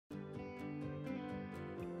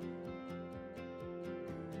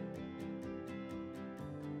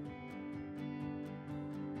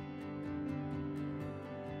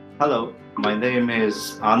Hello, my name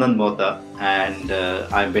is Anand Mohta and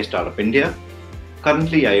I'm based out of India.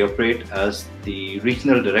 Currently, I operate as the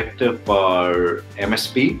Regional Director for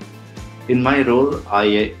MSP. In my role,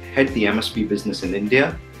 I head the MSP business in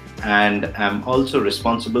India and am also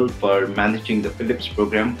responsible for managing the Philips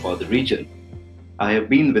program for the region. I have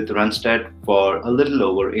been with Randstad for a little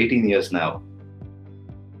over 18 years now.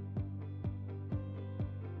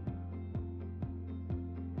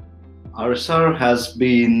 RSR has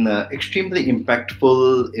been extremely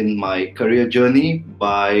impactful in my career journey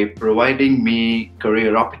by providing me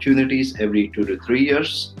career opportunities every 2 to 3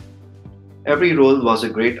 years. Every role was a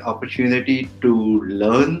great opportunity to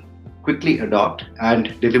learn, quickly adopt,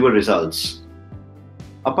 and deliver results.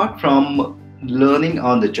 Apart from learning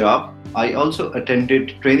on the job, I also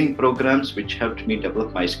attended training programs which helped me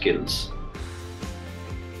develop my skills.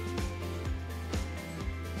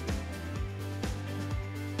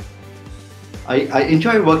 I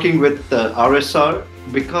enjoy working with RSR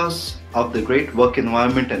because of the great work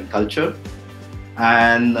environment and culture,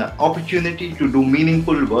 and opportunity to do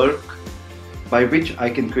meaningful work by which I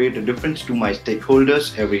can create a difference to my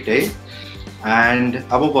stakeholders every day, and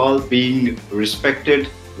above all, being respected,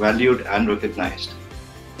 valued, and recognized.